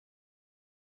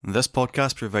This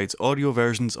podcast provides audio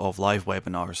versions of live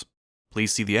webinars.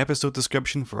 Please see the episode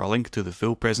description for a link to the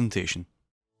full presentation.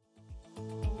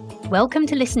 Welcome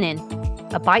to Listen In,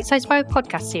 a Bite-Sized Bio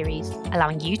podcast series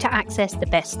allowing you to access the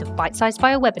best of Bite-Sized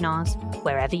Bio webinars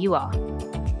wherever you are.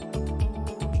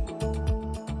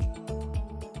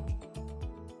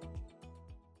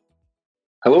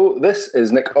 Hello, this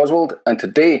is Nick Oswald, and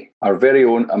today our very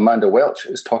own Amanda Welch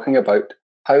is talking about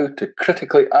how to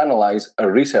critically analyse a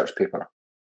research paper.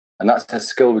 And that's a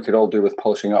skill we could all do with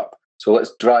polishing up. So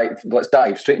let's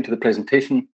dive straight into the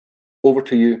presentation. Over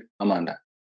to you, Amanda.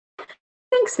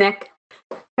 Thanks, Nick.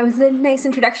 That was a nice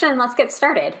introduction, and let's get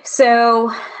started.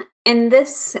 And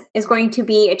this is going to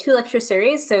be a 2-lecture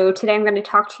series. So today I'm going to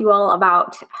talk to you all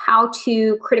about how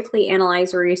to critically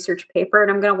analyze a research paper,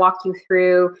 and I'm going to walk you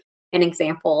through an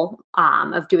example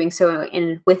of doing so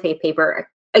with a paper,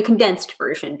 a condensed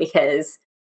version, because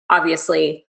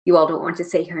obviously you all don't want to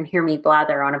sit here and hear me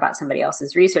blather on about somebody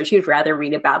else's research. You'd rather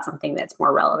read about something that's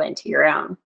more relevant to your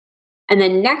own. And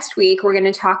then next week, we're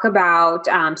going to talk about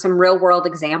some real-world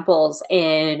examples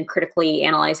in critically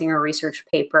analyzing a research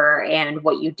paper and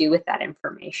what you do with that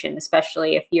information,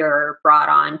 especially if you're brought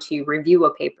on to review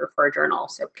a paper for a journal,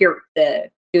 so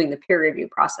doing the peer review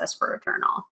process for a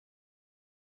journal.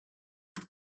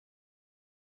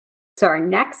 So our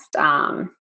next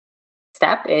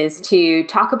step is to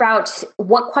talk about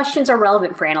what questions are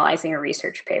relevant for analyzing a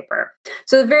research paper.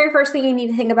 So the very first thing you need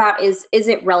to think about is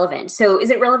it relevant? So is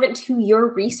it relevant to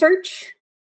your research?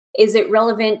 Is it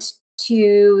relevant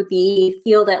to the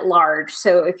field at large?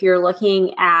 So if you're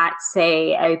looking at,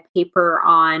 say, a paper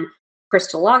on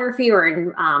crystallography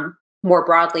or more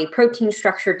broadly protein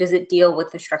structure, does it deal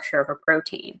with the structure of a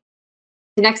protein?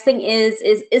 The next thing is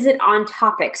it on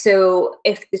topic? So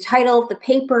if the title of the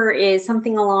paper is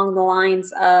something along the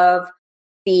lines of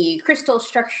the crystal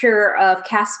structure of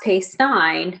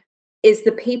caspase-9, is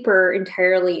the paper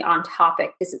entirely on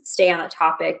topic? Does it stay on the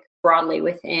topic broadly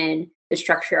within the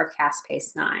structure of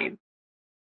caspase-9?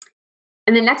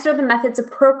 And then next are the methods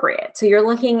appropriate. So you're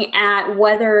looking at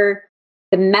whether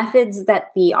the methods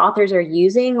that the authors are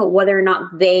using, whether or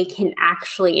not they can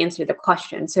actually answer the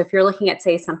question. So if you're looking at,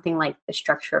 say, something like the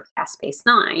structure of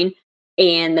caspase-9,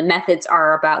 and the methods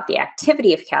are about the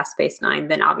activity of caspase-9,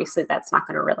 then obviously that's not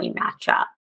going to really match up.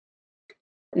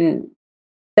 And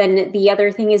then the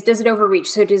other thing is, does it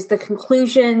overreach? So does the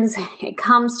conclusions it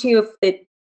comes to,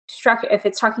 if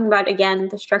it's talking about, again,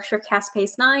 the structure of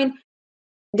caspase-9,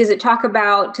 does it talk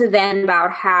about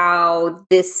how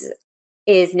this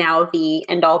is now the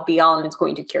end-all be-all and it's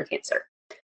going to cure cancer?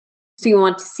 So you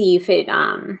want to see if it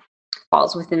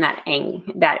falls within that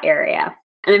area.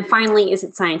 And then finally, is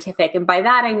it scientific? And by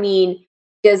that I mean,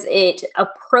 does it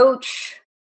approach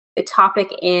the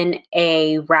topic in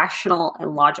a rational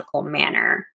and logical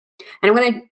manner? And I'm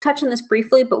going to touch on this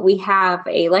briefly, but we have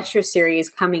a lecture series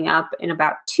coming up in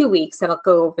about 2 weeks that'll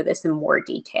go over this in more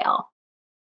detail.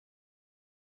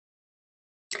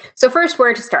 So first,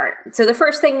 where to start? So the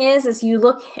first thing is you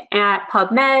look at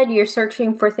PubMed, you're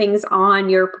searching for things on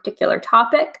your particular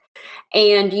topic,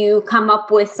 and you come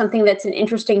up with something that's an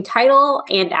interesting title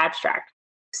and abstract.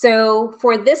 So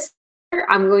for this,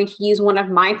 I'm going to use one of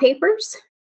my papers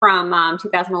from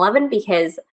 2011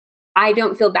 because I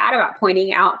don't feel bad about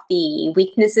pointing out the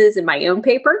weaknesses in my own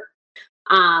paper,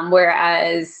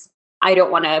 whereas I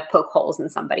don't want to poke holes in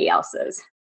somebody else's.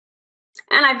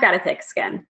 And I've got a thick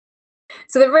skin.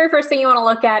 So the very first thing you want to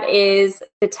look at is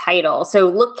the title. So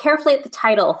look carefully at the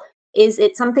title. Is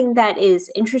it something that is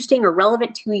interesting or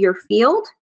relevant to your field?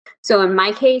 So in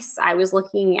my case, I was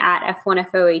looking at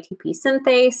F1FO ATP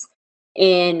synthase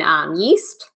in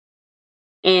yeast,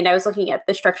 and I was looking at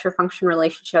the structure-function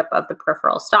relationship of the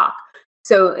peripheral stalk.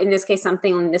 So in this case,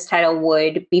 something in this title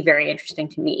would be very interesting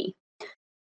to me.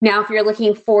 Now, if you're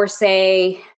looking for,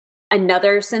 say,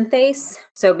 another synthase,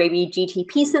 so maybe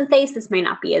GTP synthase, this may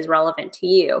not be as relevant to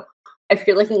you. If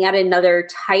you're looking at another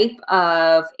type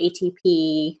of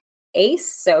ATP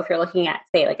ACE, so if you're looking at,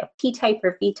 say, like a P-type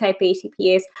or V-type ATP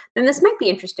ACE, then this might be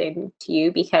interesting to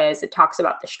you because it talks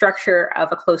about the structure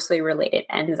of a closely related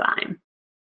enzyme.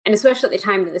 And especially at the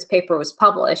time that this paper was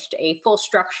published, a full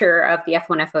structure of the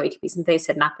F1FO ATP synthase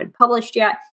had not been published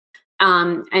yet,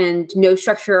 and no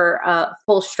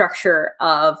full structure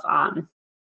of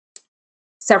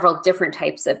several different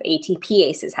types of ATP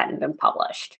ACEs hadn't been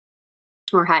published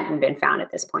or hadn't been found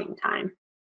at this point in time.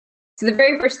 So the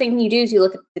very first thing you do is you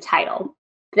look at the title.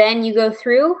 Then you go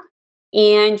through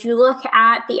and you look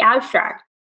at the abstract.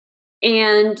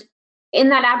 And in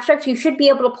that abstract, you should be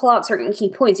able to pull out certain key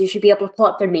points. You should be able to pull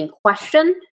out the main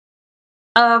question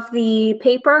of the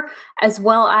paper as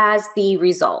well as the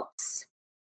results.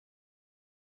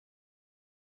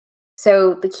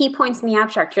 So the key points in the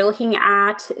abstract, you're looking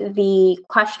at the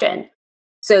question.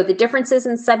 So the differences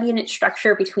in subunit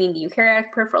structure between the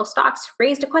eukaryotic peripheral stalks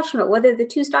raised a question about whether the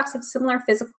two stalks have similar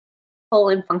physical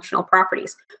and functional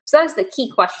properties. So that's the key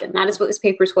question. That is what this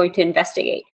paper is going to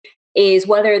investigate, is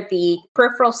whether the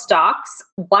peripheral stalks,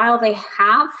 while they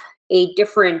have a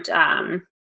different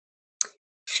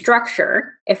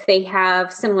structure, if they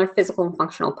have similar physical and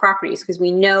functional properties, because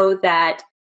we know that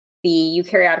the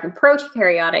eukaryotic and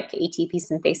prokaryotic ATP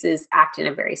synthases act in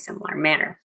a very similar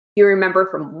manner. You remember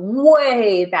from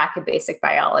way back in basic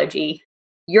biology,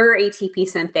 your ATP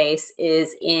synthase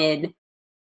is in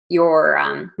your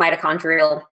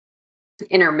mitochondrial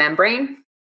inner membrane.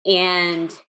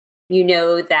 And you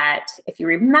know that if you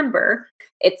remember,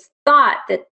 it's thought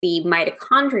that the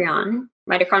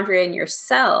mitochondria in your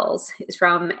cells is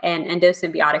from an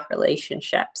endosymbiotic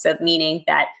relationship. So meaning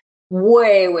that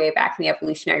way, way back in the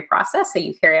evolutionary process, a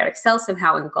eukaryotic cell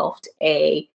somehow engulfed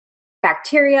a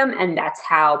bacterium, and that's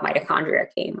how mitochondria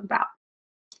came about.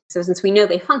 So since we know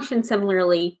they function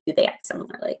similarly, do they act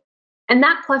similarly? And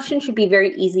that question should be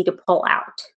very easy to pull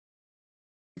out.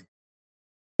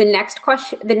 The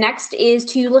next is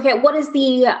to look at what is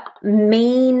the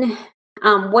main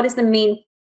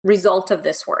result of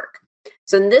this work.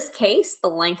 So in this case, the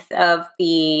length of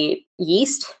the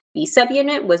yeast, the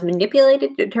subunit, was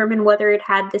manipulated to determine whether it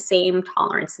had the same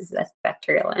tolerance as the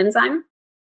bacterial enzyme.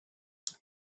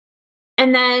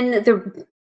 And then the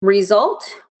result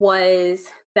was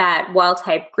that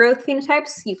wild-type growth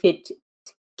phenotypes, you could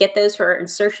get those for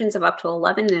insertions of up to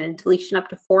 11 and a deletion up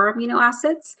to 4 amino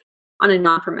acids on a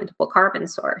non-fermentable carbon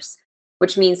source,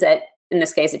 which means that in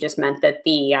this case, it just meant that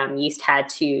the yeast had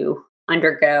to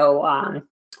undergo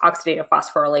oxidative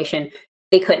phosphorylation.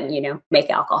 They couldn't,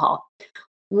 make alcohol,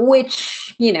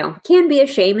 which, can be a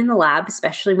shame in the lab,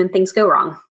 especially when things go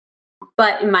wrong.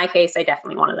 But in my case, I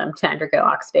definitely wanted them to undergo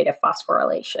oxidative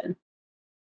phosphorylation.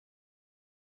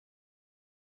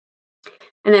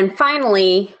 And then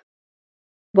finally,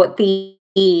 what the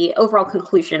overall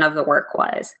conclusion of the work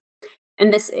was.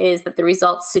 And this is that the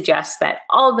results suggest that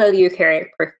although the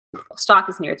eukaryotic stalk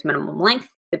is near its minimum length,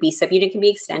 the B subunit can be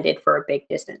extended for a big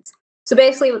distance. So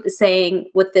basically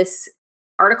what this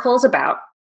article is about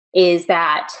is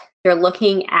that they're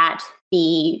looking at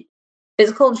the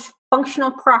physical and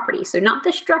functional properties, so not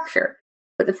the structure,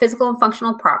 but the physical and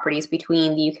functional properties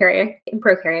between the eukaryotic and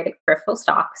prokaryotic peripheral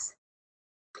stalks.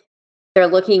 They're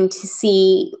looking to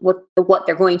see what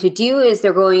they're going to do is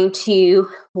they're going to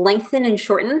lengthen and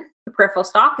shorten the peripheral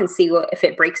stalk and see if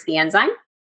it breaks the enzyme.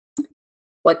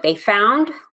 What they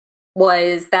found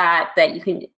was that you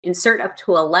can insert up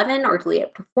to 11 or delete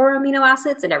up to 4 amino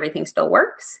acids and everything still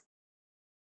works.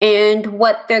 And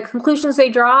what the conclusions they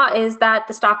draw is that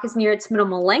the stalk is near its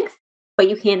minimal length, but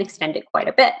you can extend it quite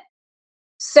a bit.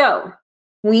 So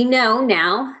we know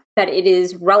now that it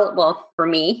is relevant. Well, for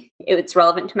me, it's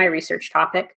relevant to my research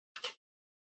topic.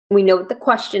 We know what the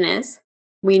question is.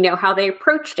 We know how they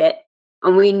approached it,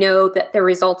 and we know that the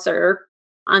results are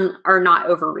not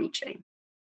overreaching.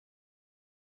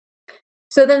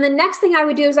 So then the next thing I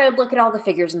would do is I would look at all the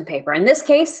figures in the paper. In this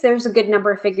case, there's a good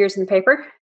number of figures in the paper.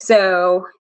 So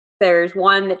there's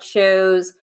one that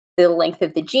shows the length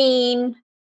of the gene.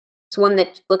 It's one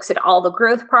that looks at all the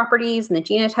growth properties and the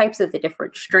genotypes of the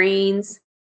different strains.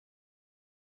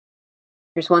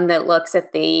 There's one that looks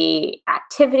at the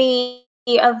activity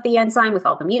of the enzyme with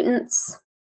all the mutants.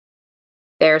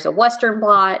 There's a Western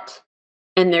blot,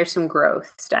 and there's some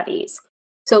growth studies.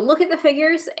 So look at the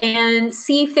figures and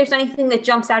see if there's anything that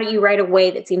jumps out at you right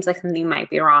away that seems like something might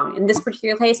be wrong. In this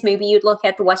particular case, maybe you'd look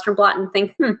at the Western blot and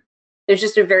think, there's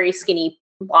just a very skinny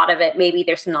blot of it. Maybe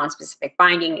there's some non-specific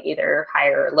binding, either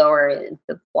higher or lower in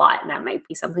the blot, and that might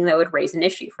be something that would raise an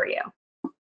issue for you.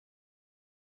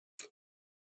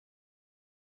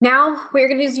 Now, what you're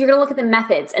going to do is you're going to look at the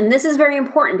methods. And this is very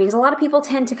important because a lot of people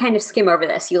tend to kind of skim over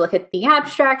this. You look at the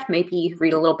abstract, maybe you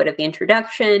read a little bit of the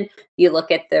introduction, you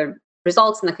look at the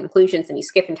results and the conclusions, and you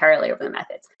skip entirely over the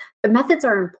methods. The methods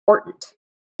are important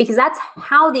because that's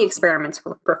how the experiments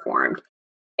were performed.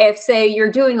 If, say,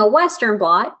 you're doing a Western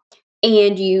blot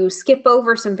and you skip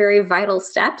over some very vital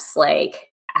steps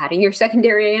like adding your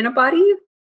secondary antibody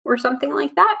or something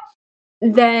like that,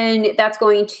 then that's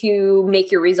going to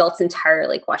make your results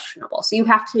entirely questionable. So you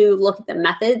have to look at the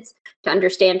methods to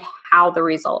understand how the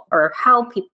result or how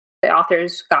the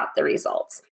authors got the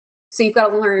results. So you've got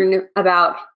to learn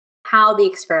about how the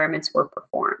experiments were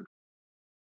performed.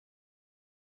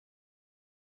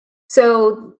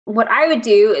 So what I would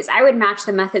do is I would match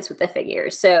the methods with the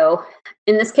figures. So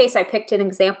in this case, I picked an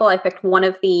example. I picked one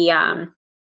of the,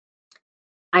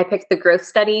 I picked the growth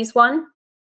studies one.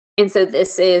 And so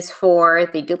this is for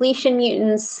the deletion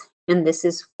mutants, and this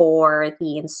is for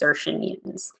the insertion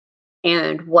mutants.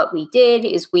 And what we did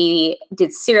is we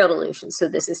did serial dilution. So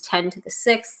this is 10 to the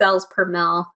 6th cells per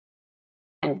mil,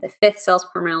 10 to the 5th cells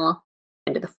per mil,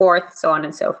 10 to the 4th, so on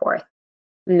and so forth.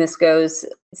 And this goes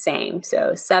the same.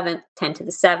 So 7th, 10 to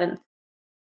the 7th,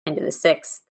 10 to the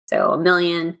 6th, so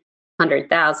 1,000,000,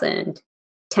 100,000,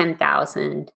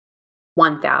 10,000,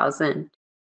 1,000,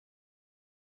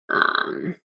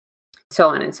 so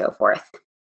on and so forth,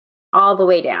 all the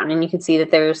way down. And you can see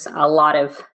that there's a lot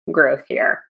of growth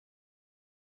here.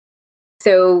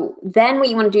 So then what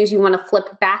you want to do is you want to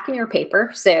flip back in your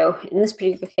paper. So in this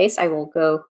particular case, I will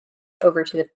go over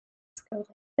to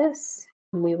this,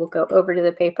 and we will go over to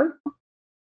the paper.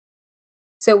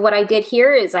 So what I did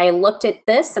here is I looked at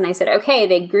this and I said, okay,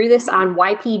 they grew this on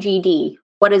YPGD.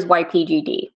 What is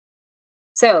YPGD?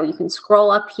 So you can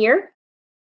scroll up here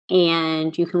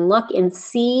and you can look and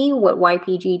see what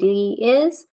YPGD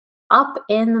is up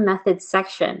in the methods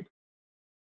section.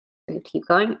 So keep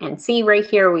going and see right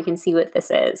here, we can see what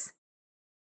this is.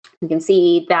 You can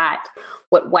see that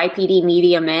what YPD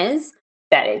medium is,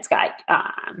 that it's got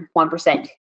 1%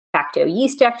 Bacto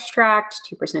yeast extract,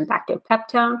 2% Bacto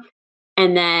peptone,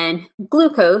 and then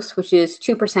glucose, which is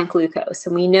 2% glucose.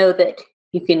 And we know that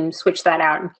you can switch that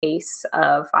out in case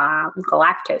of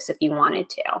galactose if you wanted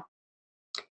to.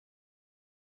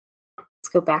 Let's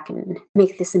go back and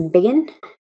make this in big.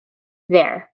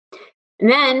 There. And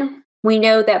then we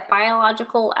know that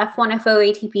biological F1FO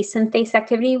ATP synthase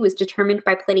activity was determined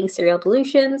by plating serial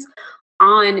dilutions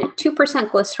on 2%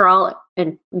 glycerol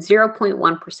and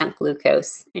 0.1%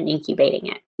 glucose and incubating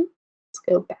it. Let's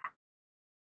go back.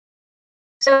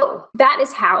 So that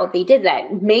is how they did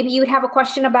that. Maybe you would have a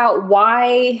question about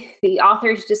why the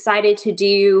authors decided to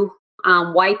do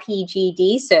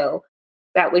YPGD. So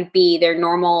that would be their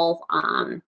normal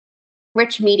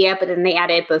rich media, but then they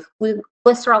added both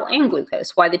glycerol and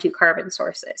glucose. Why the two carbon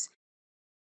sources?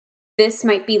 This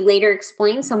might be later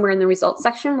explained somewhere in the results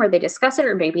section where they discuss it,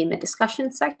 or maybe in the discussion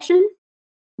section.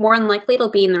 More than likely, it'll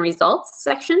be in the results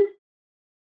section.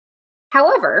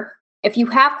 However, if you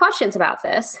have questions about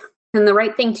this, then the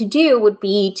right thing to do would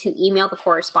be to email the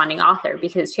corresponding author,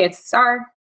 because chances are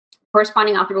the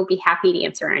corresponding author will be happy to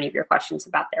answer any of your questions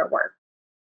about their work.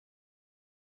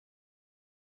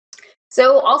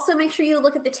 So also make sure you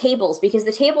look at the tables, because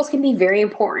the tables can be very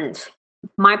important.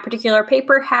 My particular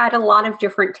paper had a lot of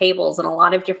different tables and a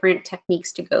lot of different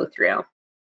techniques to go through.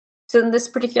 So in this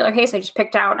particular case, I just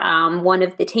picked out one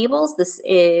of the tables. This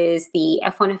is the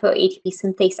F1FO ATP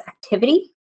synthase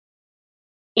activity.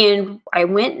 And I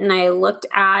went and I looked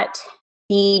at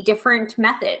the different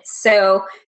methods. So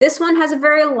this one has a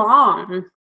very long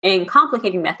and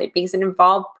complicated method because it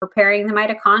involved preparing the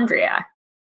mitochondria.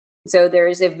 So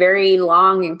there's a very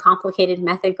long and complicated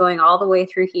method going all the way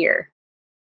through here.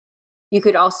 You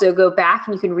could also go back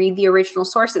and you can read the original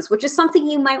sources, which is something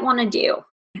you might want to do.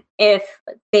 If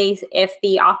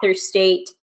the authors state,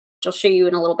 which I'll show you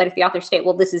in a little bit, if the authors state,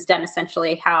 well, this is done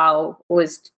essentially how it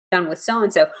was done with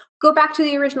so-and-so, go back to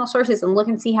the original sources and look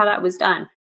and see how that was done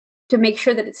to make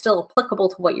sure that it's still applicable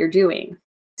to what you're doing.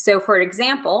 So for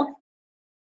example,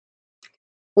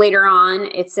 later on,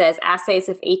 it says assays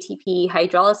of ATP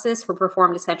hydrolysis were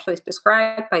performed essentially as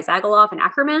prescribed by Zagalov and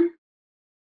Ackerman.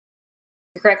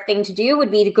 The correct thing to do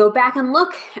would be to go back and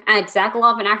look at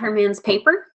Zagalov and Ackerman's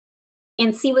paper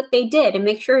and see what they did and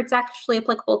make sure it's actually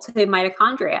applicable to the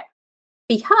mitochondria.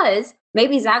 Because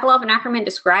maybe Zagalov and Ackerman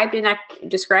described an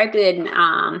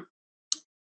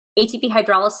ATP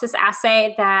hydrolysis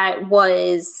assay that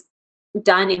was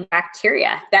done in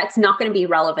bacteria. That's not going to be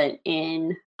relevant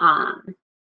in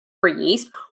for yeast,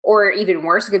 or even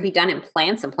worse, it could be done in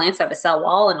plants, and plants have a cell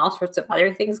wall and all sorts of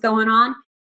other things going on.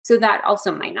 So that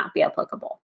also might not be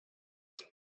applicable.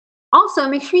 Also,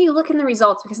 make sure you look in the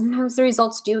results, because sometimes the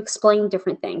results do explain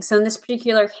different things. So in this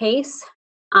particular case,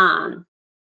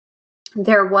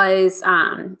 there was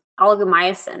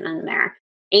oligomycin in there.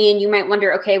 And you might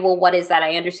wonder, okay, well, what is that?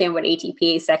 I understand what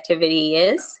ATPase activity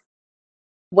is.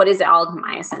 What is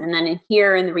oligomycin? And then in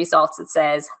here in the results, it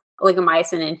says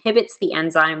oligomycin inhibits the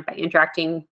enzyme by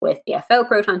interacting with the FO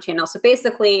proton channel. So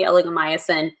basically,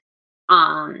 oligomycin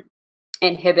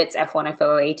inhibits F1FO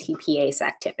ATPase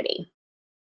activity.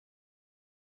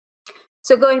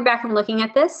 So going back and looking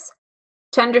at this,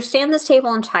 to understand this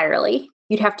table entirely,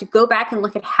 you'd have to go back and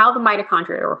look at how the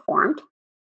mitochondria were formed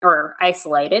or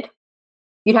isolated.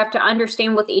 You'd have to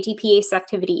understand what the ATPase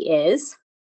activity is.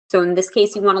 So in this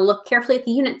case, you want to look carefully at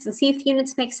the units and see if the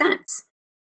units make sense.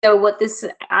 So what this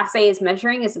assay is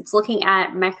measuring is it's looking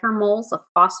at micromoles of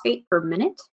phosphate per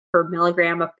minute per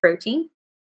milligram of protein.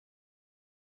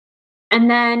 And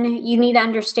then you need to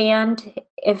understand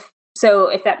if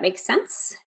that makes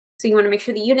sense. So you want to make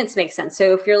sure the units make sense.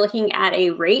 So if you're looking at a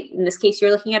rate, in this case,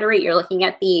 you're looking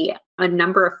at the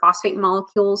number of phosphate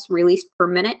molecules released per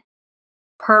minute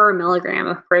per milligram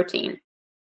of protein.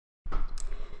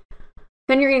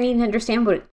 Then you're going to need to understand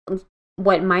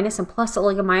what minus and plus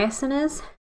oligomycin is,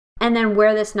 and then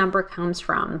where this number comes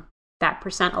from, that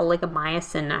percent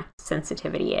oligomycin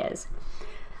sensitivity is.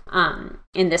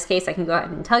 In this case, I can go ahead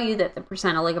and tell you that the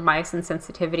percent oligomycin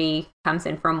sensitivity comes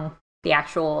in from the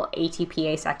actual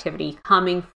ATPase activity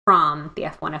coming from the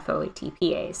F1FO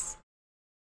ATPase.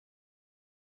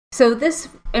 So this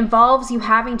involves you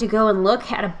having to go and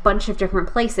look at a bunch of different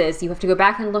places. You have to go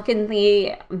back and look in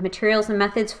the materials and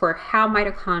methods for how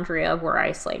mitochondria were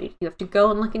isolated. You have to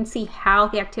go and look and see how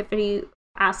the activity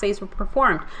assays were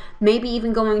performed. Maybe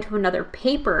even going to another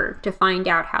paper to find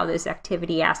out how those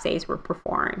activity assays were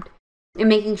performed and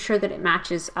making sure that it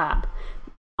matches up.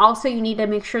 Also, you need to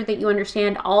make sure that you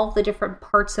understand all the different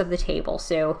parts of the table.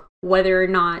 So whether or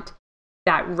not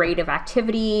that rate of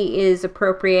activity is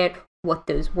appropriate, what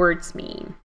those words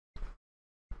mean.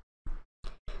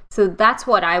 So that's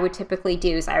what I would typically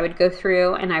do, is I would go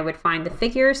through and I would find the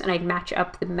figures and I'd match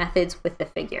up the methods with the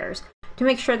figures to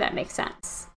make sure that makes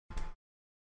sense.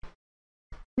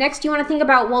 Next, you want to think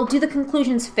about, well, do the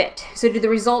conclusions fit? So do the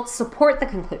results support the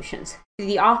conclusions? Do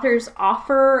the authors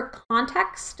offer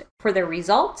context for their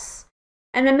results?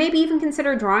 And then maybe even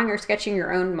consider drawing or sketching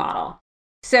your own model.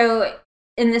 So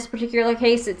in this particular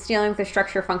case, it's dealing with a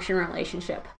structure-function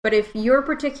relationship. But if your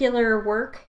particular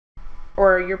work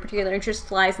or your particular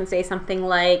interest lies in, say, something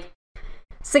like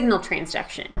signal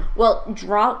transduction, well,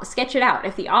 sketch it out.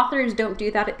 If the authors don't do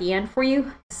that at the end for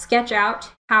you, sketch out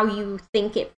how you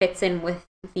think it fits in with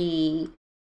the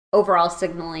overall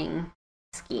signaling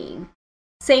scheme.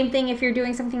 Same thing if you're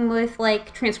doing something with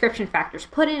like transcription factors.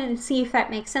 Put in and see if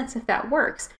that makes sense, if that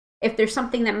works. If there's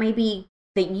something that maybe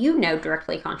that you know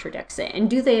directly contradicts it, and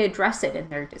do they address it in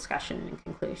their discussion and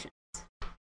conclusions?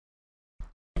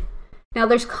 Now,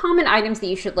 there's common items that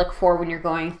you should look for when you're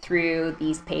going through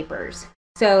these papers.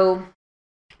 So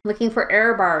looking for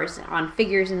error bars on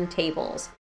figures and tables.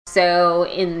 So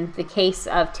in the case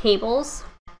of tables,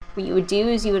 what you would do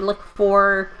is you would look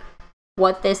for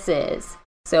what this is.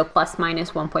 So plus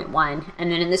minus 1.1.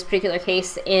 And then in this particular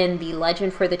case, in the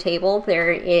legend for the table,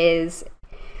 there is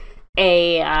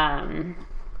a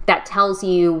that tells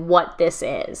you what this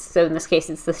is. So in this case,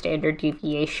 it's the standard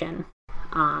deviation.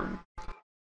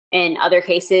 In other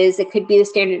cases, it could be the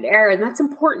standard error, and that's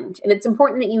important. And it's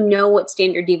important that you know what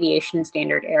standard deviation and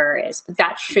standard error is, but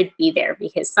that should be there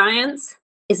because science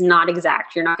is not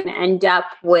exact. You're not going to end up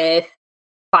with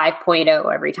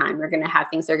 5.0 every time. You're going to have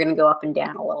things that are going to go up and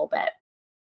down a little bit.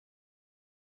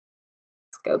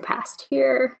 Let's go past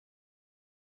here.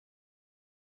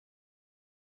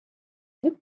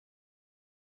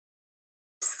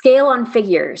 Scale on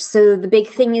figures. So the big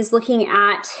thing is looking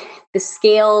at the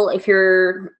scale. If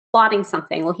you're plotting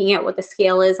something, looking at what the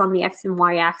scale is on the X and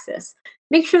Y axis.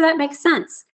 Make sure that makes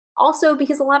sense. Also,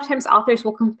 because a lot of times authors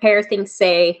will compare things,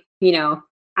 say,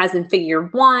 as in figure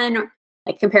 1,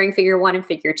 like comparing figure 1 and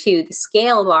figure 2, the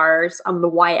scale bars on the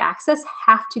Y axis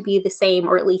have to be the same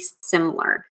or at least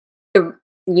similar. The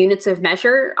units of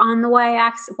measure on the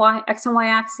X and Y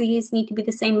axes need to be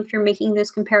the same if you're making those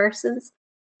comparisons,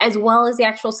 as well as the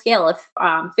actual scale.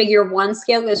 If figure 1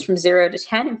 scale goes from 0 to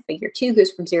 10 and figure 2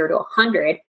 goes from 0 to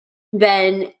 100,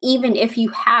 then even if you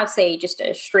have, say, just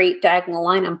a straight diagonal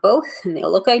line on both and they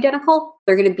look identical,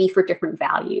 they're going to be for different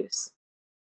values.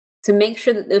 So make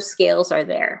sure that those scales are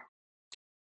there.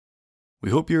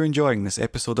 We hope you're enjoying this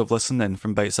episode of Listen In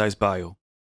from Bite Size Bio.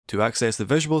 To access the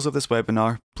visuals of this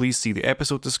webinar, please see the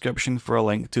episode description for a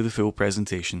link to the full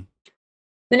presentation.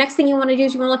 The next thing you want to do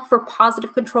is you want to look for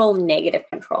positive control and negative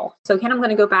control. So again, I'm going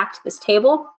to go back to this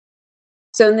table.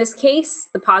 So in this case,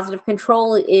 the positive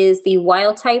control is the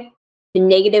wild type. The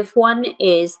negative one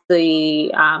is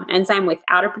the enzyme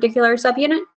without a particular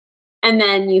subunit. And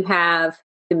then you have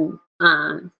the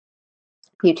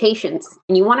mutations.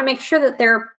 And you want to make sure that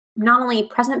they're not only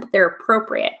present, but they're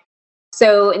appropriate.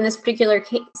 So in this particular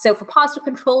case, so for positive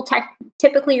control,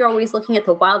 typically you're always looking at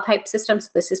the wild type system, so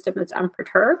the system that's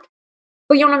unperturbed.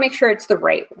 But you want to make sure it's the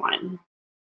right one.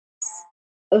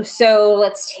 So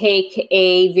let's take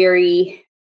a very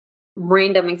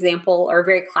random example or a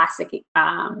very classic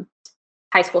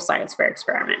high school science fair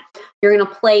experiment. You're going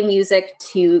to play music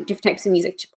to different types of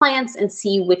music to plants and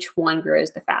see which one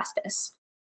grows the fastest.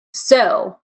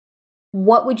 So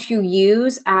what would you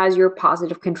use as your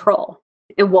positive control?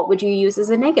 And what would you use as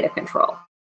a negative control?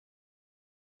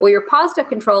 Well, your positive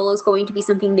control is going to be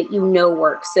something that you know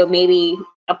works. So maybe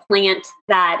a plant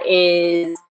that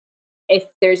is, if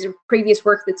there's a previous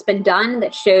work that's been done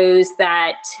that shows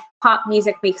that pop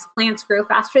music makes plants grow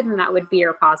faster, then that would be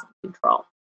your positive control.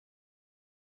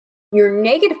 Your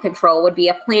negative control would be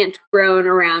a plant grown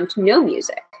around no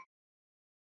music.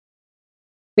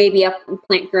 Maybe a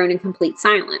plant grown in complete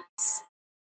silence.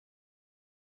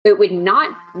 It would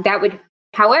not,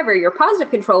 however, your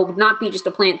positive control would not be just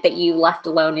a plant that you left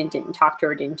alone and didn't talk to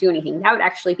or didn't do anything. That would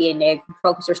actually be a negative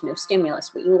control because there's no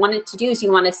stimulus. What you want it to do is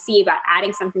you want to see about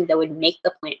adding something that would make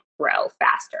the plant grow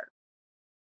faster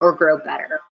or grow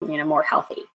better, more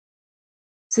healthy.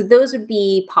 So those would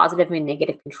be positive and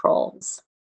negative controls.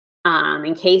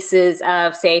 In cases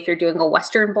of, say, if you're doing a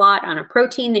Western blot on a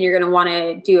protein, then you're going to want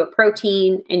to do a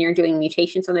protein and you're doing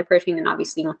mutations on the protein, then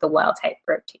obviously you want the wild type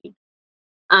protein.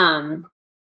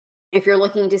 If you're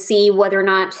looking to see whether or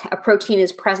not a protein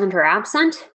is present or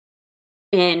absent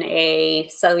in a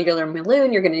cellular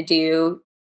milieu, you're going to do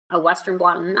a Western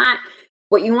blot on that.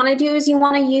 What you want to do is you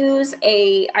want to use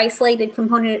a isolated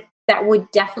component that would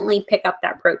definitely pick up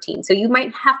that protein. So you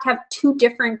might have to have two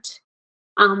different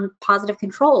positive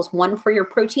controls, one for your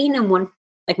protein and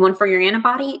one for your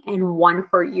antibody, and one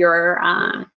for your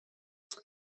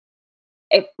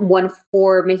one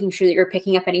for making sure that you're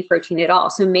picking up any protein at all.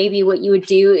 So maybe what you would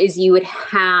do is you would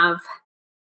have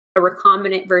a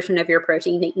recombinant version of your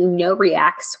protein that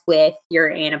reacts with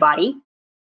your antibody,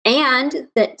 and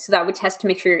that would test to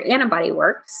make sure your antibody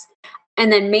works.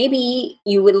 And then maybe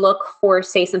you would look for,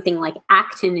 say, something like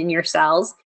actin in your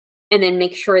cells, and then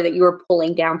make sure that you were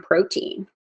pulling down protein.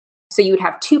 So you would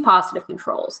have two positive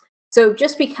controls. So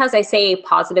just because I say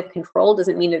positive control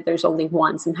doesn't mean that there's only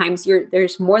one. Sometimes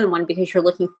there's more than one because you're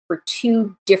looking for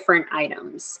two different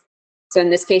items. So in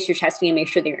this case, you're testing to make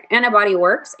sure that your antibody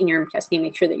works, and you're testing to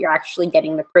make sure that you're actually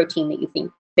getting the protein that you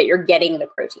think that you're getting the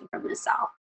protein from the cell.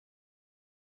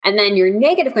 And then your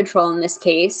negative control in this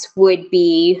case would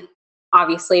be,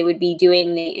 obviously, would be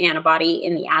doing the antibody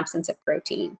in the absence of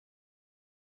protein.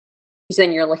 So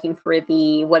then you're looking for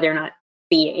whether or not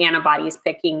the antibody is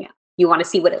picking. You want to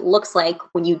see what it looks like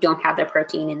when you don't have the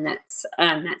protein in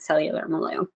that cellular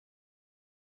milieu.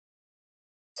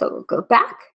 So we'll go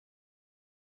back.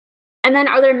 And then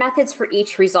are there methods for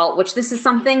each result, which this is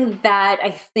something that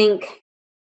I think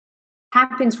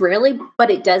happens rarely, but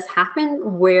it does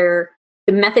happen, where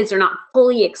the methods are not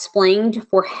fully explained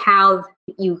for how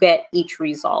you get each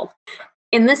result.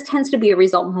 And this tends to be a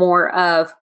result more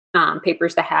of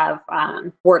papers that have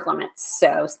word limits.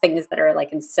 So things that are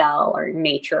like in Cell or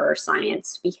Nature or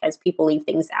Science, because people leave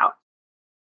things out.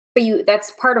 But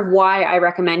that's part of why I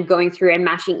recommend going through and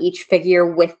matching each figure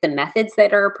with the methods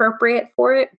that are appropriate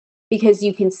for it, because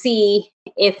you can see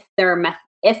if the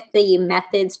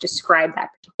methods describe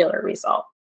that particular result.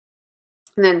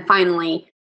 And then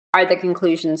finally, are the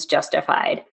conclusions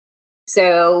justified?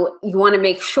 So you want to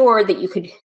make sure that you could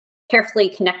carefully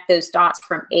connect those dots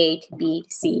from A to B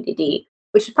to C to D,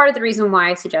 which is part of the reason why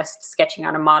I suggest sketching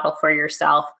out a model for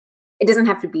yourself. It doesn't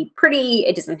have to be pretty.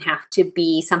 It doesn't have to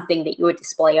be something that you would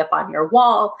display up on your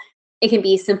wall. It can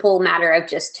be a simple matter of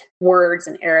just words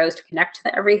and arrows to connect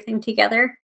everything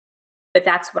together. But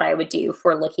that's what I would do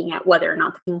for looking at whether or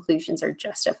not the conclusions are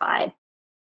justified.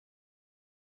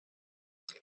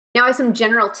 Now I have some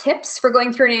general tips for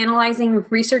going through and analyzing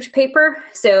research paper.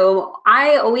 So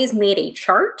I always made a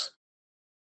chart,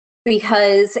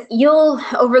 because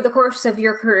over the course of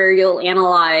your career, you'll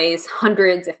analyze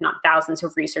hundreds, if not thousands,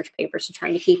 of research papers. So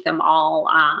trying to keep them all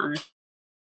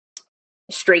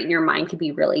straight in your mind can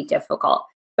be really difficult.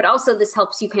 But also this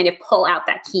helps you kind of pull out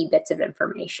that key bits of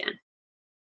information.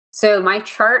 So my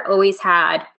chart always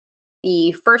had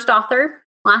the first author,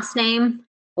 last name,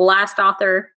 last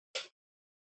author.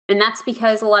 And that's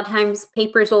because a lot of times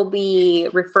papers will be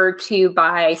referred to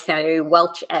by, say,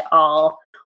 Welch et al.,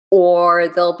 or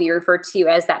they'll be referred to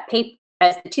as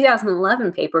the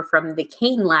 2011 paper from the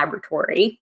Kane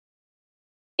Laboratory.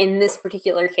 In this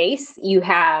particular case, you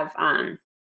have,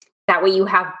 that way you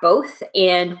have both.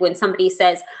 And when somebody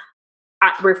says,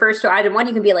 refers to item one,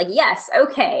 you can be like, yes,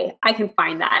 okay, I can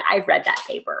find that. I've read that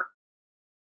paper.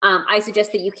 I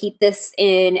suggest that you keep this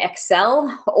in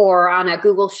Excel or on a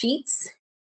Google Sheets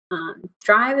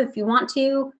drive if you want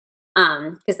to,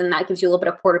 because then that gives you a little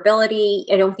bit of portability.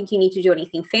 I don't think you need to do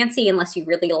anything fancy unless you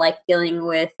really like dealing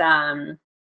with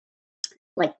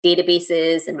like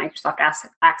databases and Microsoft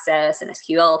Access and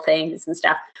SQL things and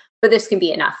stuff. But this can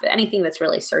be enough. Anything that's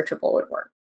really searchable would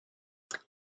work.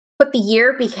 Put the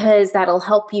year, because that'll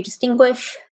help you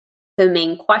distinguish the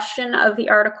main question of the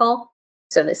article.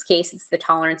 So in this case, it's the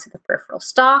tolerance of the peripheral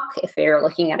stalk. If you're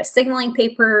looking at a signaling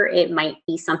paper, it might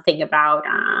be something about,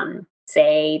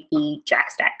 say, the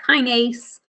JAK-STAT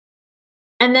kinase.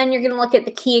 And then you're going to look at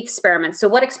the key experiments. So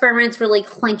what experiments really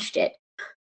clinched it?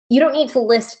 You don't need to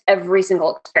list every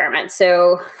single experiment.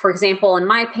 So for example, in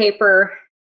my paper,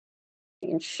 I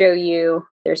can show you,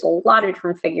 there's a lot of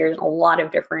different figures, a lot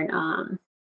of different,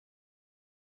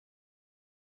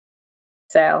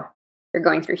 so we're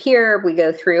going through here, we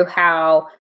go through how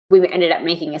we ended up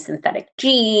making a synthetic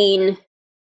gene.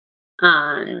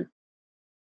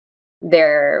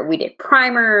 There, we did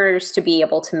primers to be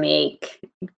able to make,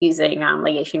 using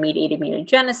ligation-mediated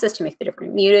mutagenesis to make the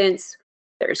different mutants.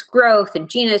 There's growth and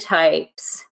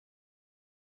genotypes.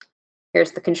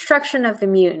 Here's the construction of the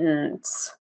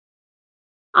mutants.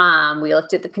 We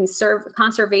looked at the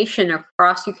conservation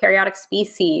across eukaryotic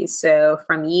species, so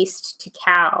from yeast to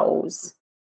cows.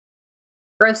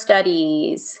 Growth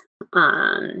studies,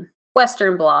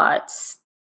 Western blots,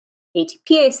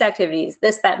 ATPase activities,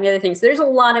 this, that, and the other things. So there's a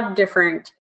lot of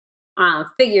different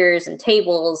figures and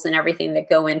tables and everything that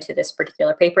go into this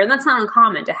particular paper. And that's not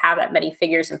uncommon to have that many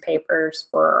figures and papers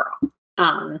for,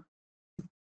 it's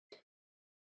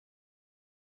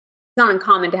not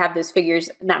uncommon to have those figures,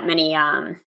 that many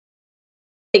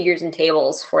figures and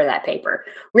tables for that paper.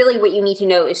 Really what you need to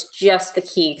know is just the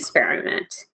key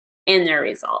experiment and their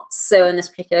results. So in this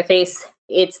particular case,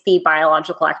 it's the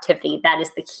biological activity. That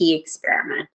is the key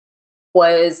experiment.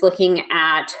 Was looking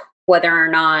at whether or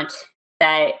not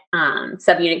that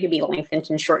subunit could be lengthened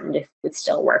and shortened if it would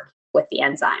still work with the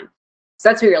enzyme. So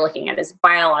that's what you're looking at, is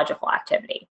biological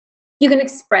activity. You can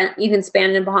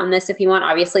expand upon this if you want.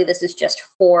 Obviously, this is just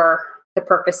for the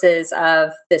purposes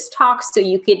of this talk, so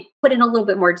you could put in a little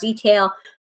bit more detail.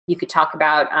 You could talk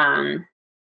about,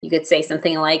 you could say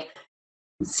something like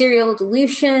serial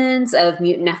dilutions of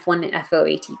mutant F1 and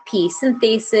FOATP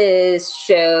synthases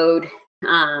showed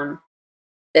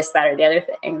this, that, or the other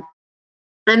thing.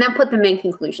 And then put the main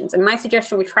conclusions. And my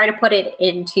suggestion, we try to put it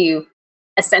into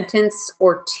a sentence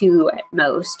or two at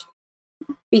most.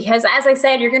 Because as I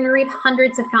said, you're going to read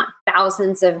hundreds, if not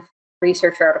thousands, of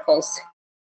research articles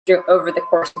over the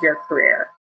course of your career.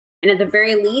 And at the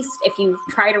very least, if you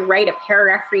try to write a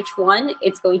paragraph for each one,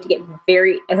 it's going to get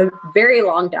a very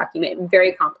long document,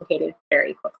 very complicated,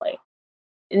 very quickly.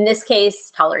 In this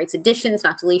case, tolerates additions,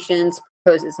 not deletions,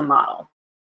 proposes a model.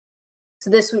 So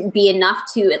this would be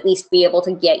enough to at least be able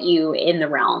to get you in the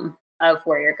realm of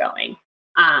where you're going.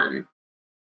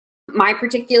 My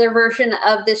particular version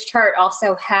of this chart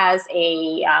also has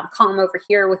a column over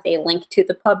here with a link to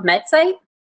the PubMed site.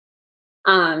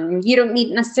 You don't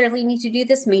necessarily need to do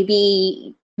this.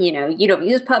 Maybe, you don't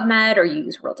use PubMed, or you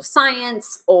use World of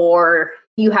Science, or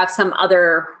you have some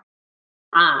other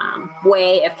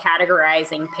way of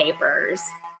categorizing papers.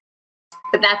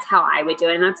 But that's how I would do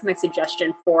it, and that's my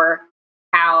suggestion for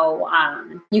how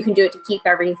you can do it to keep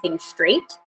everything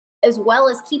straight, as well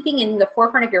as keeping in the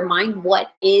forefront of your mind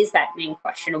what is that main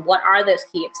question, what are those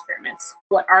key experiments,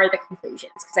 what are the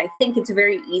conclusions? Because I think it's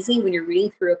very easy when you're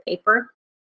reading through a paper,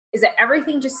 is that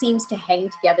everything just seems to hang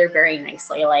together very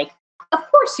nicely. Like, of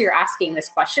course you're asking this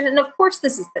question, and of course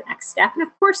this is the next step, and of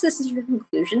course this is your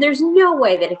conclusion. There's no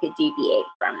way that it could deviate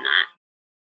from that.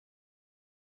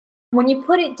 When you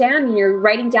put it down and you're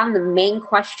writing down the main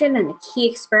question and the key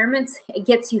experiments, it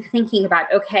gets you thinking about,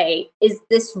 okay, is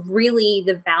this really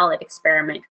the valid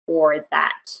experiment for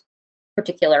that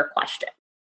particular question?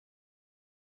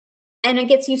 And it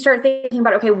gets you start thinking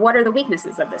about, okay, what are the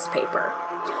weaknesses of this paper?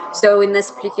 So in this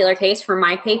particular case, for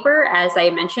my paper, as I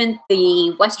mentioned,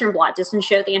 the Western blot doesn't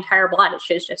show the entire blot. It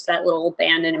shows just that little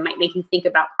band, and it might make you think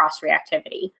about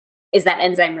cross-reactivity. Is that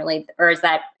enzyme really, or is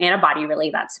that antibody really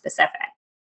that specific?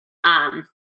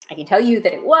 I can tell you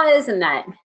that it was, and that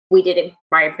we did it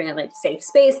by bringing it to safe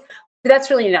space, but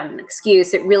that's really not an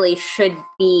excuse. It really should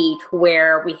be to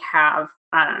where we have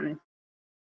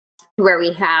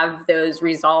those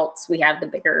results. We have the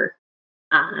bigger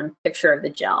picture of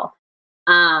the gel.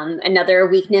 Another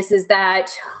weakness is that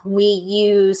we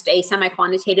used a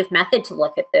semi-quantitative method to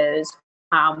look at those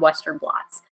Western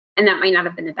blots, and that might not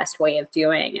have been the best way of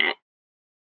doing it.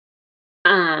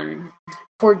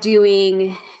 For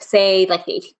doing, say, like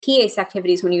the ATPase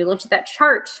activities, when you looked at that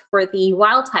chart for the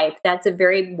wild type, that's a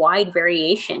very wide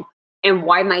variation. And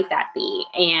why might that be?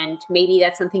 And maybe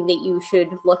that's something that you should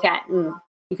look at and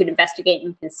you could investigate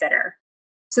and consider.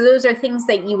 So those are things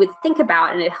that you would think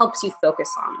about, and it helps you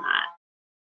focus on that.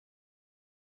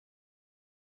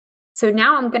 So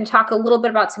now I'm going to talk a little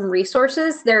bit about some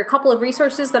resources. There are a couple of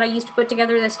resources that I used to put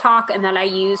together this talk, and that I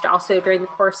used also during the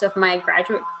course of my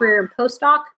graduate career and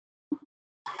postdoc.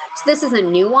 So this is a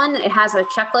new one. It has a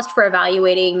checklist for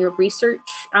evaluating research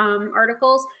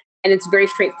articles, and it's very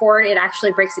straightforward. It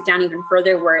actually breaks it down even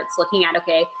further, where it's looking at,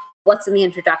 okay, what's in the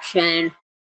introduction,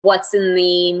 what's in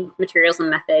the materials and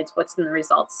methods, what's in the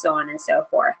results, so on and so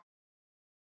forth.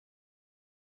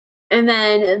 And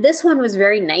then this one was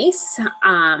very nice.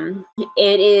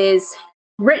 It is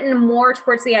written more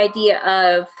towards the idea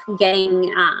of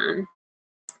getting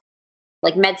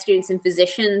like med students and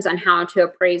physicians on how to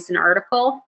appraise an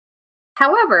article.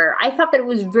 However, I thought that it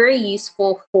was very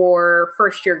useful for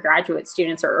first-year graduate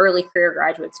students or early career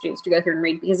graduate students to go through and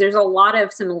read, because there's a lot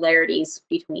of similarities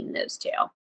between those two.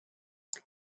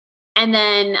 And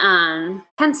then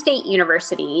Penn State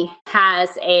University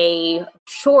has a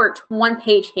short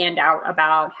one-page handout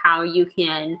about how you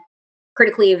can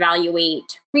critically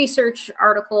evaluate research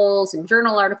articles and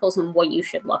journal articles and what you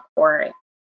should look for. And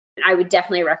I would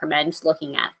definitely recommend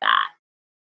looking at that.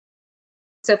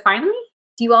 So finally,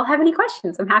 do you all have any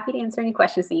questions? I'm happy to answer any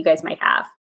questions that you guys might have.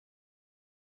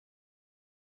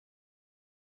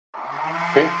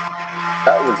 Okay,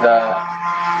 that was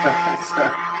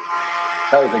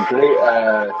a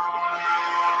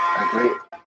great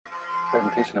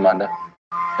presentation, Amanda.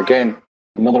 Again,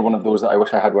 another one of those that I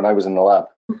wish I had when I was in the lab.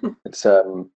 It's I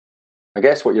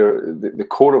guess what the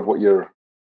core of what you're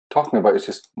talking about is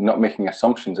just not making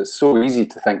assumptions. It's so easy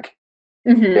to think,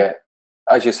 yeah,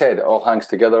 as you said, it all hangs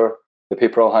together. The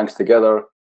paper all hangs together.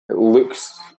 It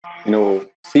looks,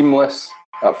 seamless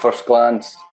at first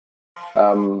glance,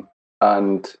 and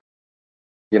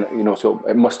so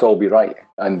it must all be right,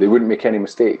 and they wouldn't make any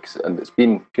mistakes, and it's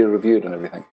been peer reviewed and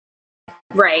everything.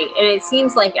 Right, and it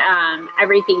seems like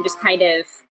everything just kind of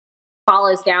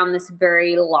follows down this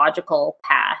very logical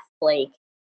path. Like,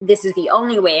 this is the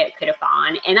only way it could have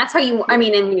gone, and that's how you. And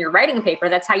when you're writing a paper,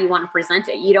 that's how you want to present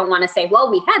it. You don't want to say,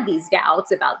 "Well, we had these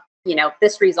doubts about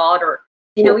this result," or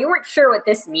we weren't sure what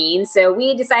this means, so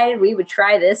we decided we would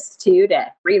try this too to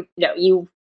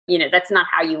that's not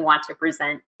how you want to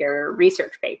present your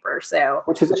research paper. So,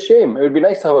 which is a shame. It would be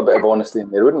nice to have a bit of honesty in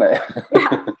there, wouldn't it?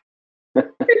 Yeah.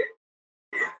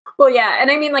 Well, yeah, and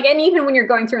and even when you're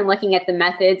going through and looking at the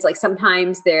methods, like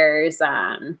sometimes there's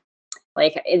when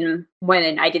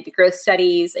I did the growth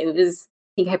studies, I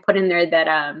think I put in there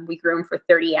that we grew them for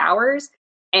 30 hours.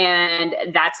 And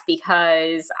that's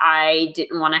because I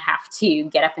didn't want to have to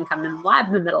get up and come in the lab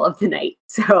in the middle of the night.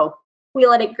 So we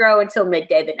let it grow until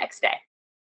midday the next day.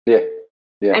 Yeah.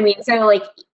 So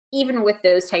even with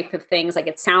those type of things,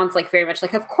 it sounds like very much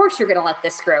like, of course you're going to let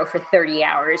this grow for 30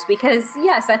 hours because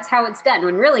yes, that's how it's done.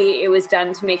 When really it was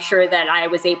done to make sure that I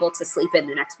was able to sleep in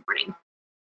the next morning.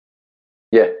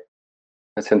 Yeah.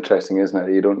 That's interesting, isn't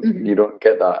it? You don't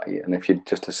get that. And if you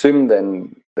just assume,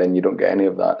 then you don't get any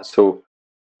of that. So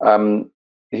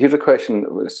here's a question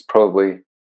that was probably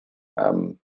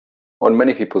on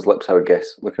many people's lips, I would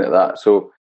guess, looking at that.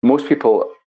 So most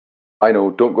people I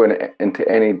know don't go into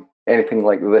anything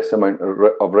like this amount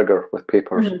of rigor with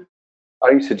papers.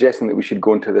 Are you suggesting that we should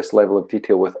go into this level of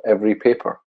detail with every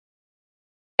paper?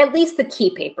 At least the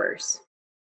key papers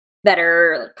that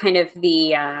are kind of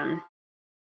the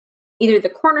either the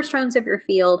cornerstones of your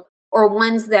field or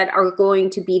ones that are going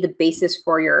to be the basis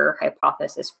for your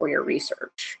hypothesis for your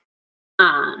research.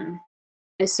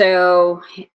 So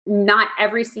not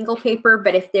every single paper,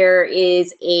 but if there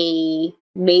is a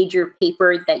major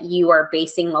paper that you are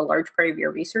basing a large part of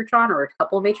your research on, or a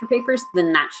couple of major papers,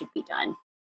 then that should be done.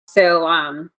 So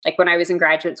when I was in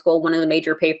graduate school, one of the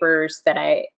major papers that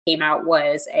I came out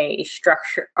was a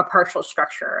partial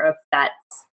structure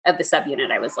of the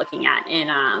subunit I was looking at in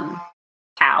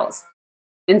cows.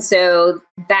 And so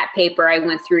that paper I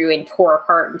went through and tore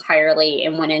apart entirely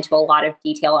and went into a lot of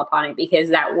detail upon it because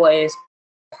that was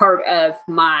part of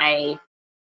my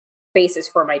basis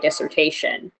for my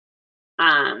dissertation.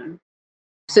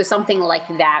 So something like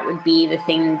that would be the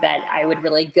thing that I would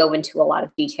really go into a lot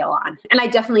of detail on. And I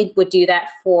definitely would do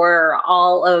that for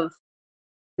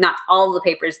not all of the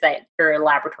papers that your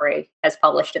laboratory has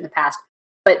published in the past,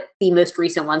 but the most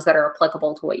recent ones that are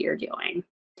applicable to what you're doing.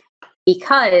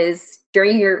 Because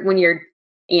if you're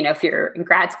in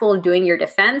grad school doing your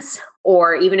defense,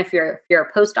 or even if you're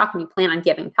a postdoc and you plan on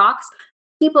giving talks,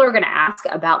 people are going to ask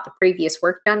about the previous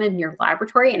work done in your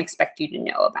laboratory and expect you to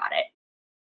know about it.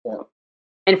 Yeah.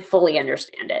 And fully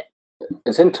understand it.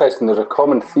 It's interesting. There's a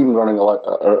common theme running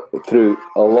through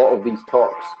a lot of these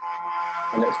talks,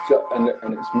 and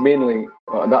it's mainly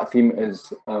that theme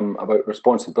is about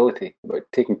responsibility, about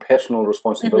taking personal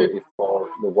responsibility for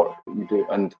the work that you do,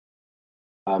 and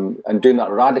doing that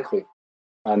radically,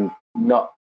 and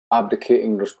not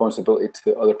abdicating responsibility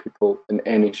to other people in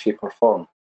any shape or form.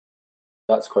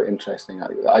 That's quite interesting.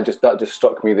 That just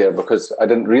struck me there because I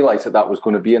didn't realize that was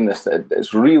going to be in this.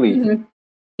 It's really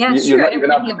Yeah, it's true. I didn't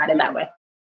think about it that way.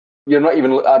 you're not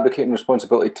even advocating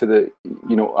responsibility to the,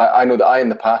 I know that I in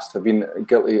the past have been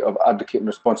guilty of advocating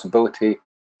responsibility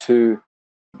to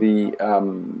the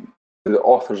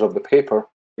authors of the paper,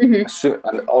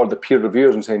 or the peer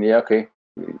reviewers, and saying, yeah, okay,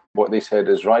 what they said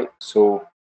is right, so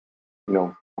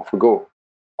off we go.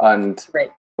 And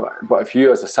right. But if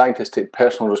you as a scientist take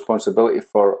personal responsibility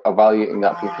for evaluating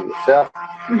that paper yourself,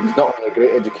 it's not only a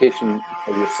great education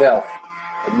for yourself,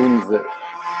 it means that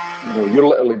you're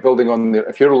literally building on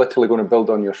if you're literally going to build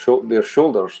on their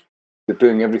shoulders, you're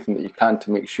doing everything that you can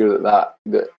to make sure that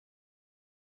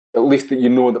at least that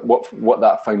that what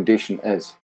that foundation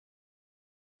is.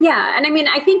 Yeah, and I mean,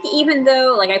 I think even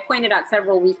though, like, I pointed out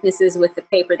several weaknesses with the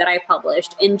paper that I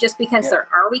published, and just because there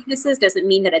are weaknesses doesn't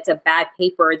mean that it's a bad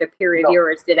paper or the peer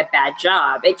reviewers did a bad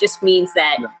job. It just means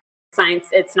that science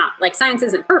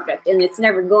isn't perfect, and it's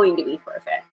never going to be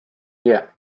perfect. Yeah,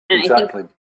 and exactly.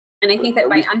 I think that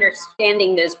by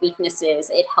understanding those weaknesses,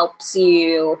 it helps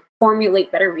you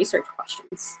formulate better research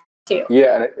questions too.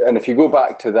 Yeah, and if you go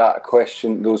back to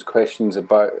those questions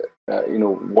about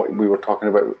what we were talking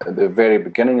about at the very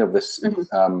beginning of this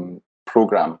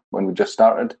program when we just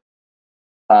started,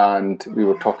 and we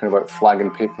were talking about flagging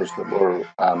papers that were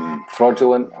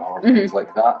fraudulent or things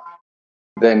like that,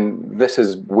 then this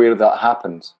is where that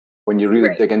happens when you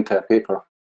really dig into a paper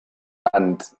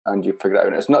and you figure it out.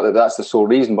 And it's not that that's the sole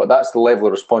reason, but that's the level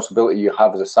of responsibility you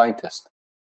have as a scientist,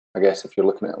 I guess, if you're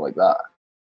looking at it like that.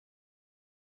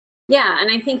 Yeah,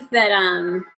 and I think that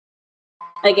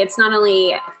it's not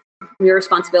only your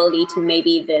responsibility to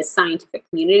maybe the scientific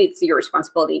community, it's your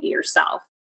responsibility to yourself,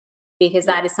 because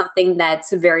that is something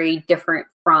that's very different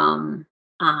from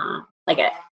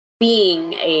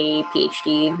being a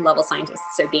PhD level scientist.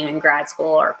 So being in grad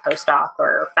school or postdoc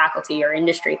or faculty or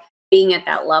industry, being at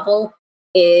that level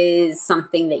is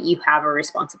something that you have a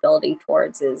responsibility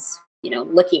towards, is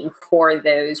looking for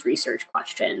those research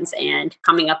questions and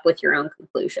coming up with your own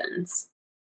conclusions.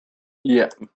 Yeah.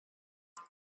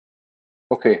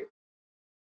 Okay.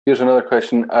 Here's another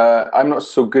question. I'm not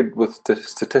so good with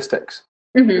statistics.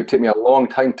 It would take me a long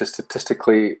time to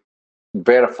statistically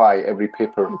verify every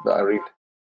paper that I read.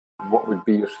 What would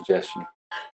be your suggestion?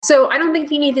 So I don't think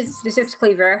you need to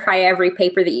statistically verify every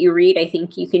paper that you read. I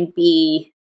think you can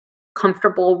be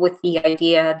comfortable with the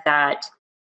idea that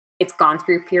it's gone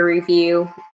through peer review,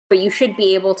 but you should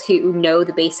be able to know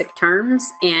the basic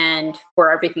terms and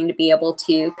for everything to be able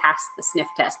to pass the sniff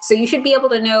test. So you should be able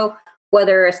to know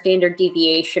whether a standard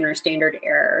deviation or standard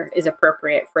error is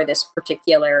appropriate for this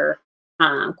particular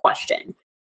question.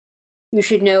 You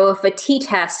should know if a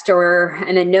t-test or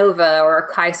an ANOVA or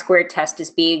a chi-squared test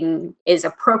is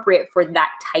appropriate for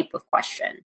that type of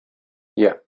question.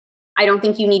 Yeah. I don't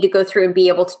think you need to go through and be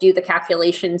able to do the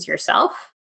calculations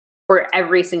yourself for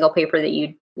every single paper that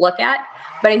you look at,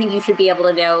 but I think you should be able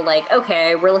to know, like,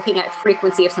 okay, we're looking at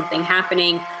frequency of something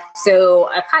happening, so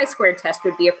a chi-squared test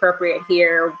would be appropriate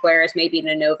here, whereas maybe an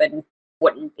ANOVA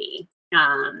wouldn't be,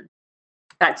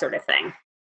 that sort of thing.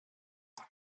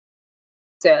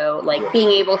 So, being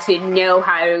able to know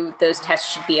how those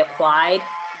tests should be applied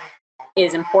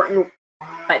is important,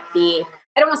 but I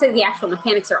don't want to say the actual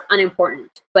mechanics are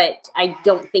unimportant, but I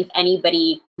don't think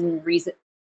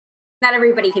not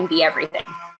everybody can be everything.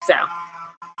 So.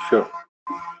 Sure.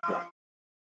 Yeah.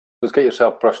 Just get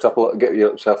yourself brushed up a little, get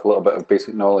yourself a little bit of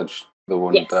basic knowledge, though,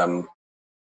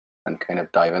 and kind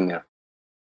of dive in there.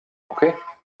 Okay.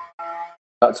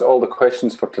 That's all the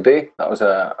questions for today. That was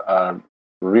a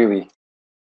really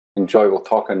enjoyable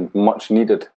talk and much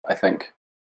needed, I think.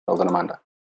 Well done, Amanda.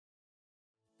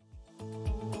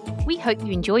 We hope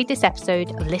you enjoyed this episode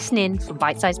of Listen In from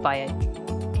Bitesize Bio.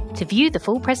 To view the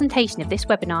full presentation of this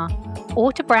webinar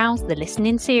or to browse the Listen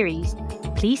In series,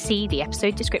 please see the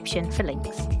episode description for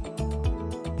links.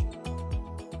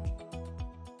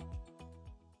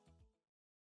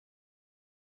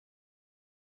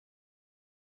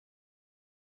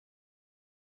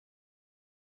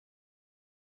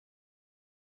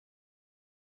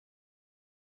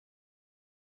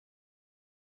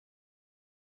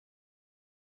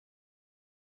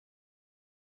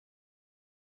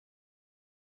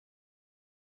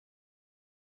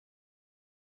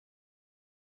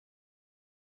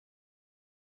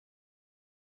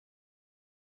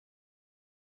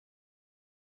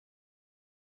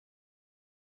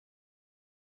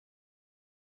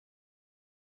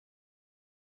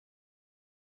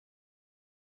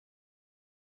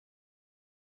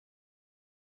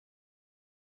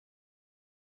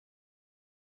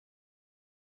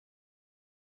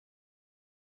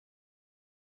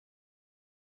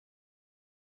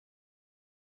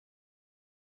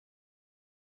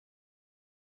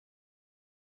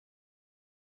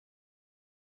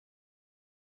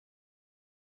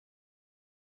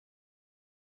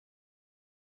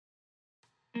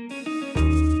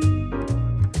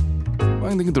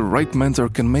 Finding the right mentor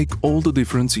can make all the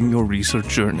difference in your research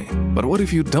journey. But what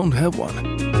if you don't have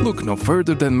one? Look no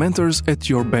further than Mentors at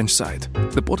Your Benchside,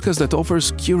 the podcast that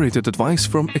offers curated advice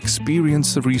from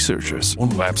experienced researchers on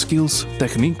lab skills,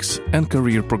 techniques, and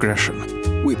career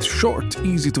progression. With short,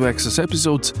 easy-to-access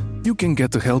episodes, you can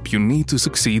get the help you need to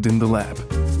succeed in the lab.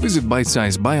 Visit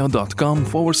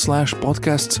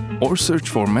bitesizebio.com/podcasts or search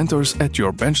for Mentors at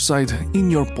Your Benchside in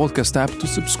your podcast app to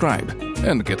subscribe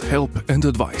and get help and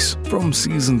advice from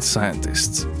seasoned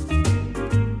scientists.